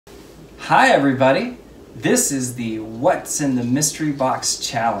Hi everybody, this is the What's in the Mystery Box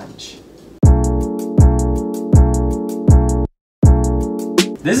Challenge.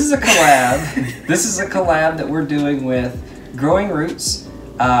 This is a collab. This is a collab that we're doing with Growing Roots.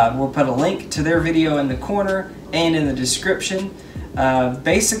 We'll put a link to their video in the corner and in the description.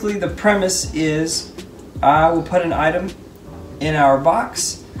 Basically the premise is I will put an item in our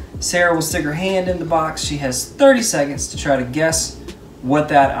box. Sarah will stick her hand in the box. She has 30 seconds to try to guess what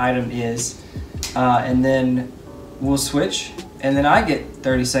that item is, and then we'll switch, and then I get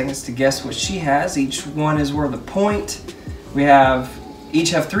 30 seconds to guess what she has. Each one is worth a point. We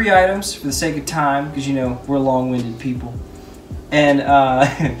each have 3 items for the sake of time, because you know we're long-winded people.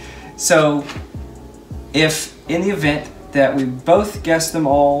 And so if in the event that we both guess them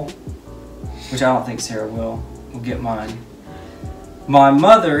all, which I don't think Sarah will get mine, my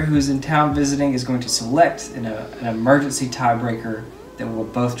mother, who's in town visiting, is going to select an emergency tiebreaker that we'll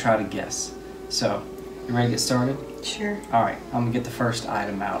both try to guess. So, you ready to get started? Sure. Alright, I'm gonna get the first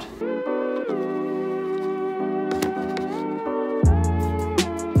item out.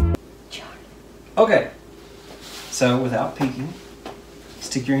 Okay, so without peeking,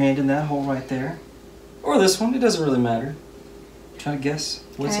 stick your hand in that hole right there. Or this one, it doesn't really matter. Try to guess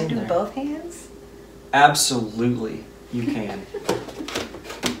what's in there. Can I do both hands? Absolutely, you can.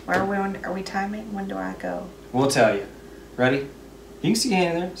 Are we timing? When do I go? We'll tell you. Ready? You can stick your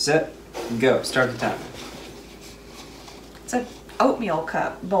hand in there. Set. Go. Start the timer. It's an oatmeal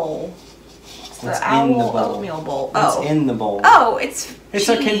bowl. It's What's the in the owl bowl? Oatmeal bowl. What's in the bowl? Oh, it's It's cheese.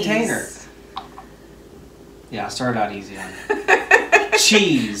 a container. Yeah, I started out easy on it.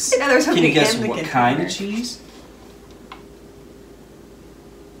 Cheese. I know there's Can you something guess in the what kind of container. cheese?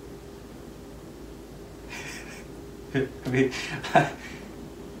 I mean,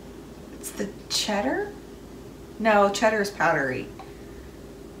 It's the cheddar? No, cheddar is powdery.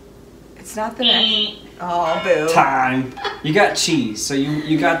 It's not the Oh, boo. time. You got cheese, so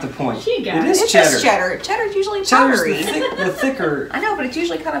you got the point. She got it. it. Is It's cheddar. just cheddar. Cheddar's usually Cheddar's powdery. the thicker. I know, but it's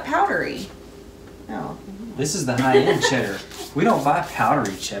usually kind of powdery. Oh. This is the high-end cheddar. We don't buy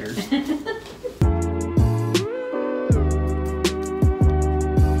powdery cheddar.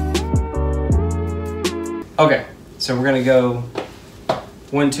 Okay, so we're gonna go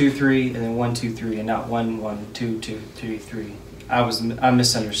 1, 2, 3, and then 1, 2, 3, and not 1, 1, 2, 2, 3, 3. I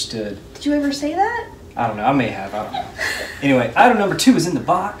misunderstood. Did you ever say that? I don't know. I may have. I don't know. Anyway, item number 2 is in the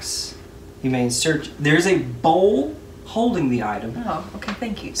box. You may insert. There's a bowl holding the item. Oh, okay.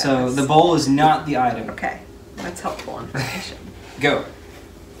 Thank you. So the bowl is not the item. Okay, that's helpful information. Go.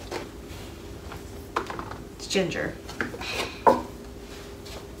 It's ginger.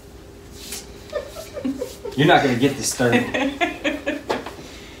 You're not gonna get this third.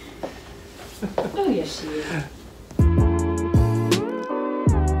 Oh, yes, she is.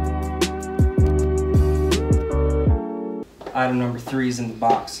 Item number 3 is in the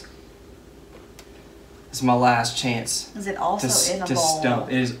box. This is my last chance Is it also in a to bowl? stump.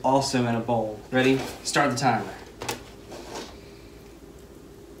 It is also in a bowl. Ready? Start the timer.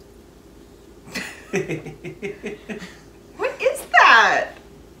 What is that?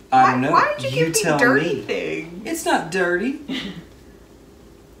 I don't know. Why did you give me tell dirty me. thing? It's not dirty.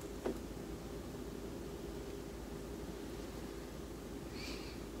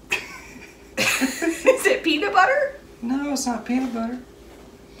 Is it peanut butter? No, it's not peanut butter.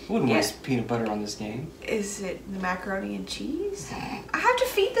 Wouldn't Yeah. waste peanut butter on this game. Is it the macaroni and cheese? I have to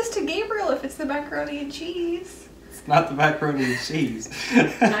feed this to Gabriel if it's the macaroni and cheese. It's not the macaroni and cheese.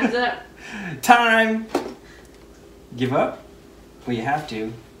 Time's up. Time! Give up? Well, you have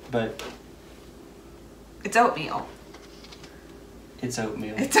to, but It's oatmeal. it's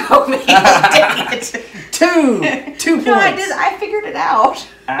oatmeal. It's oatmeal. Dang it. 2 points. No, I figured it out.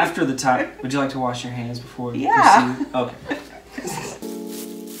 After the time, would you like to wash your hands before you Yeah. proceed? Okay.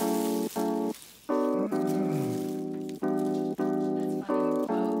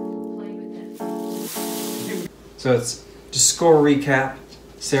 So it's just score recap.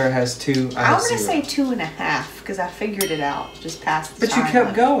 Sarah has 2. I I'm have gonna 0. say 2.5 because I figured it out just past the But you time kept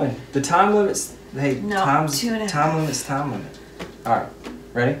limit. going. The time limits. Hey, No, time's 2.5. time limits. Time limit. All right,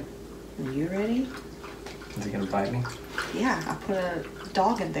 ready? Are you ready? Is it gonna bite me? Yeah, I put a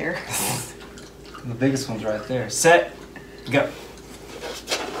dog in there. The biggest one's right there. Set. Go.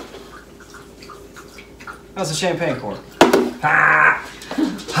 That's a champagne cork. Ah!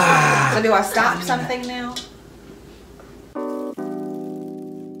 Ah! So do I stop something now?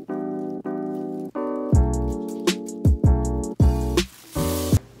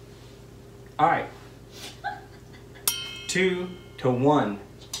 All right. 2-1.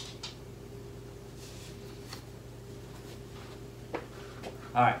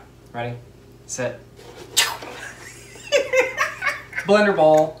 All right. Ready, set. Blender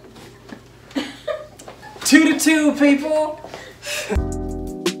ball. 2-2, people.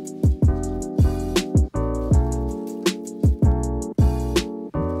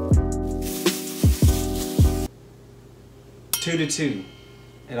 2-2.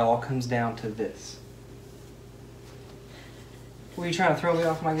 It all comes down to this. Were you trying to throw me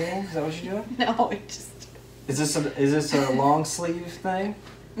off my game? Is that what you're doing? No, it just. Is this a long sleeve thing?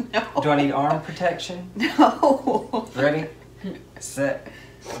 No. Do I need arm protection? No. Ready, set,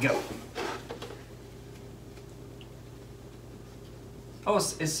 go. Oh,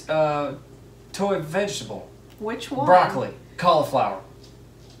 it's toy vegetable. Which one? Broccoli, cauliflower,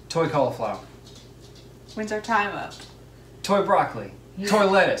 toy cauliflower, When's our time up? toy broccoli, toy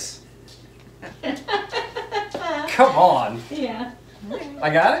lettuce. Come on. Yeah. I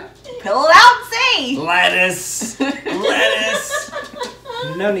got it? Pull it out and see. Lettuce. Lettuce.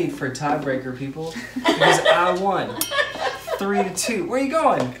 No need for a tiebreaker, people, because I won. 3-2. Where are you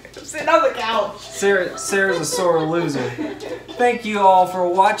going? I'm sitting on the couch. Sarah's a sore loser. Thank you all for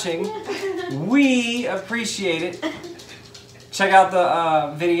watching. We appreciate it. Check out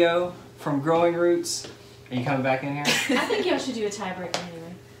the video from Growing Roots. Are you coming back in here? I think y'all should do a tiebreaker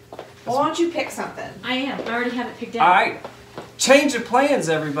anyway. Well, why don't you pick something? I am. I already have it picked out. All right. Change of plans,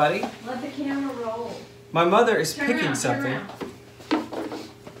 everybody. Let the camera roll. My mother is Turn picking around, something. Turn around.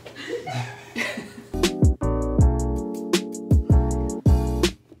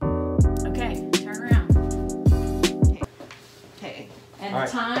 Okay, turn around. Okay. And All the right.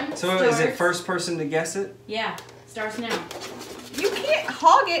 time So starts. is it first person to guess it? Yeah, starts now. You can't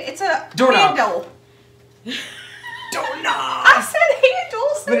hog it. It's a Doorknob. handle. Doorknob. I said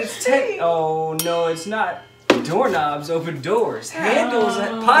handles. But it's oh no, it's not. Doorknobs open doors. Handles.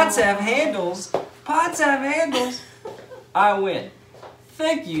 Pots have handles. Pots have handles. I win.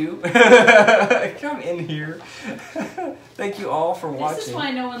 Thank you. Come in here. Thank you all for watching. This is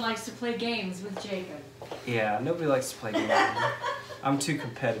why no one likes to play games with Jacob. Yeah, nobody likes to play games. I'm too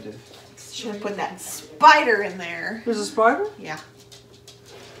competitive. Should have put that spider in there. There's a spider? Yeah.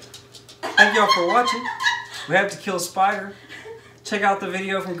 Thank y'all for watching. We have to kill a spider. Check out the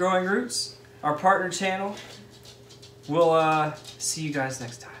video from Growing Roots, our partner channel. We'll see you guys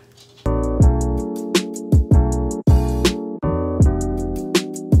next time.